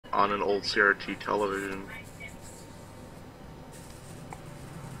on an old CRT television.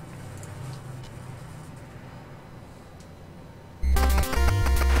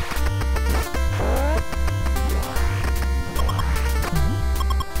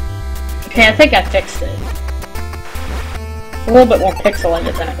 Okay, I think I fixed it. It's a little bit more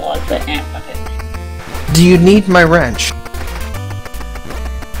pixelated than it was, but fuck it. Do you need my wrench?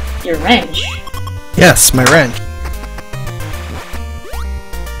 Your wrench? Yes, my wrench.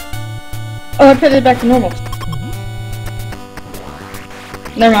 Oh, I put it back to normal.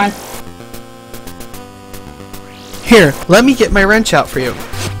 Never mind. Here, let me get my wrench out for you.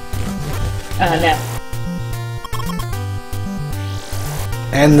 No.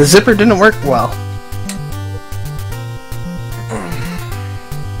 And the zipper didn't work well.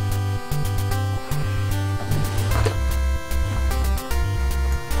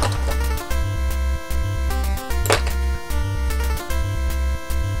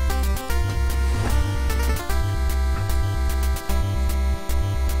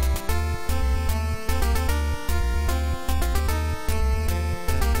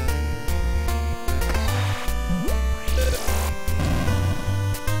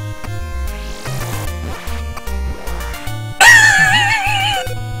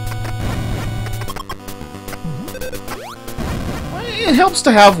 It helps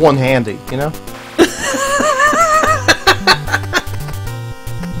to have one handy, you know?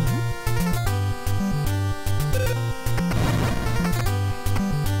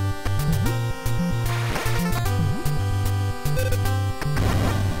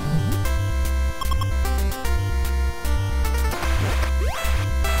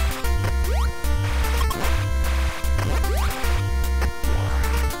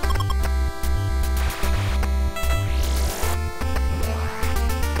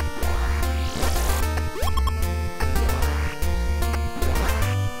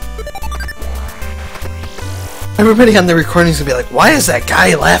 Everybody on the recordings will be like, why is that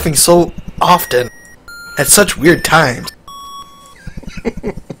guy laughing so often at such weird times?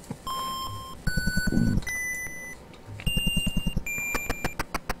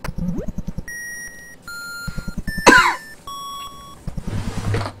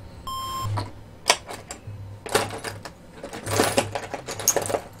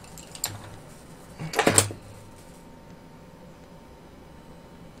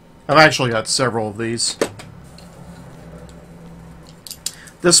 I've actually got several of these.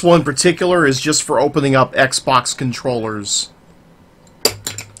 This one in particular is just for opening up Xbox controllers.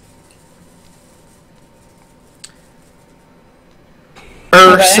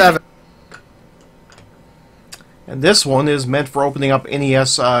 Okay. 7. And this one is meant for opening up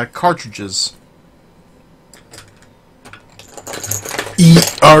NES cartridges.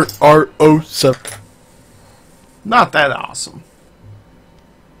 ERRO7. Not that awesome.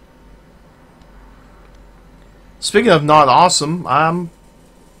 Speaking of not awesome,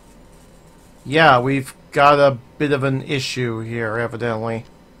 yeah, we've got a bit of an issue here, evidently.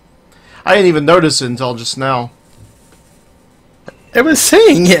 I didn't even notice it until just now. I was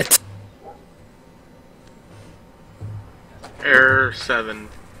saying it! Error 7.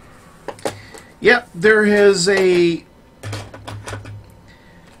 Yep, there is a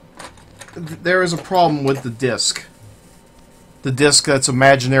problem with the disc. The disc that's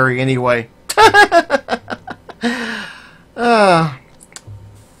imaginary anyway.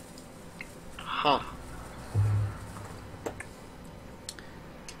 Huh.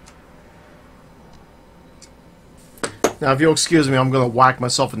 Now, if you'll excuse me, I'm going to whack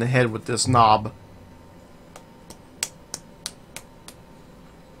myself in the head with this knob.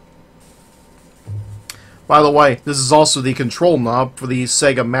 By the way, this is also the control knob for the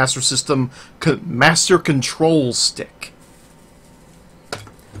Sega Master System Master Control Stick.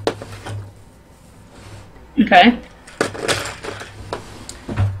 Okay.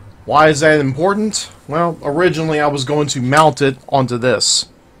 Why is that important? Well, originally I was going to mount it onto this.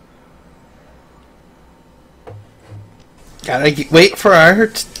 Gotta wait for our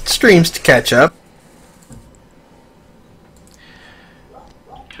streams to catch up.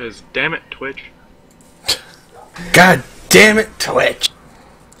 Because, damn it, Twitch. God damn it, Twitch.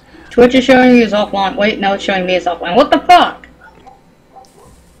 Twitch is showing you as offline. Wait, no, it's showing me as offline. What the fuck?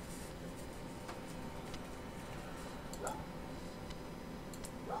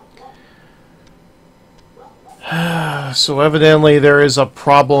 So evidently there is a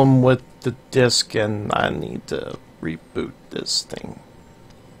problem with the disc and I need to reboot this thing.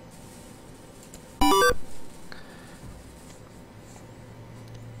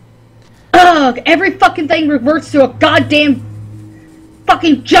 Ugh, every fucking thing reverts to a goddamn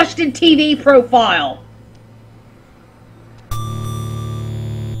fucking Justin TV profile.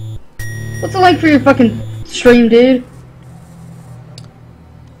 What's the link for your fucking stream, dude?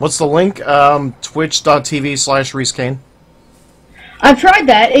 What's the link? Twitch.tv/ReeseCane. I've tried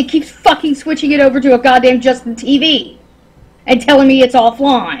that. It keeps fucking switching it over to a goddamn Justin TV. And telling me it's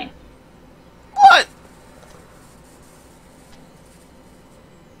offline. What?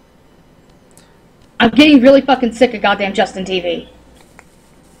 I'm getting really fucking sick of goddamn Justin TV.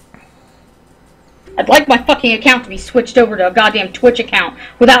 I'd like my fucking account to be switched over to a goddamn Twitch account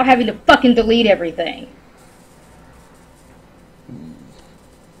without having to fucking delete everything.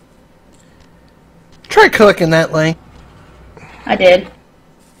 Try clicking that link. I did.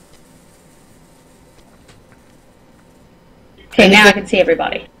 Okay, now I can see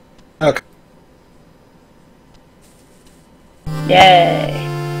everybody. Okay. Yay.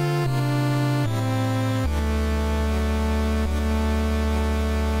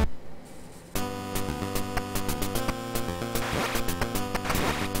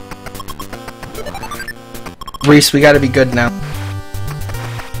 Reese, we gotta be good now.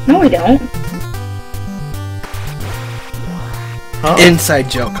 No, we don't. Huh? Inside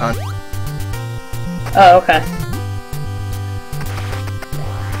joke, hon. Oh, okay.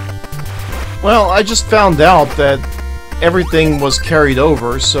 Well, I just found out that everything was carried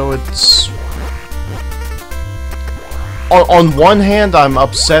over, so it's... On one hand, I'm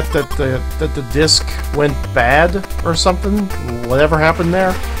upset that the disc went bad or something. Whatever happened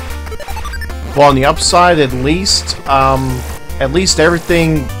there. But on the upside, at least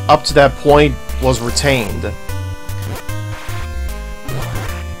everything up to that point was retained.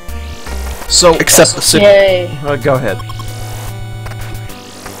 So, Except the suit. Yay. go ahead.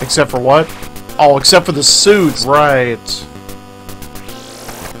 Except for what? Oh, except for the suit, right.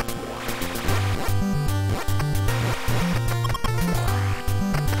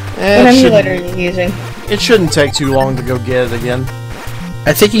 What emulator are you using? It shouldn't take too long to go get it again.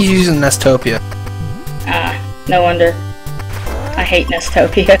 I think he's using Nestopia. Ah, no wonder. I hate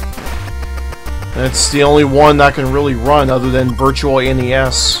Nestopia. It's the only one that can really run other than Virtual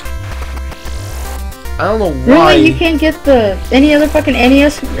NES. I don't know why. Really? You can't get any other fucking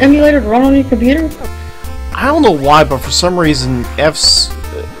NES emulator to run on your computer? I don't know why, but for some reason FCEU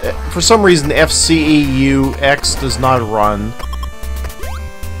X does not run.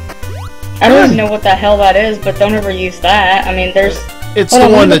 I don't even know what the hell that is, but don't ever use that. I mean, there's... It's Hold the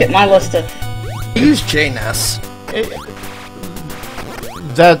on, one let me that look at my list of... Use JNES.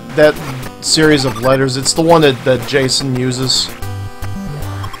 that series of letters. It's the one that Jason uses.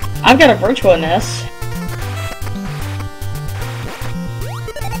 I've got a Virtual NES.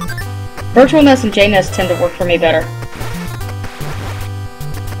 Virtual NES and JNES tend to work for me better.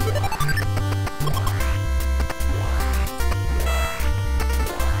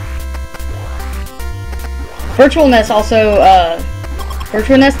 Virtual NES also,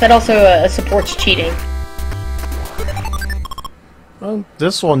 that also supports cheating. Well,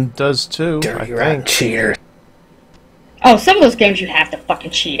 this one does too, I Dirty rat think. cheater. Oh, some of those games you have to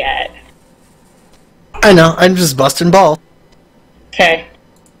fucking cheat at. I know, I'm just busting balls. Okay.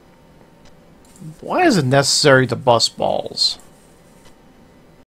 Why is it necessary to bust balls?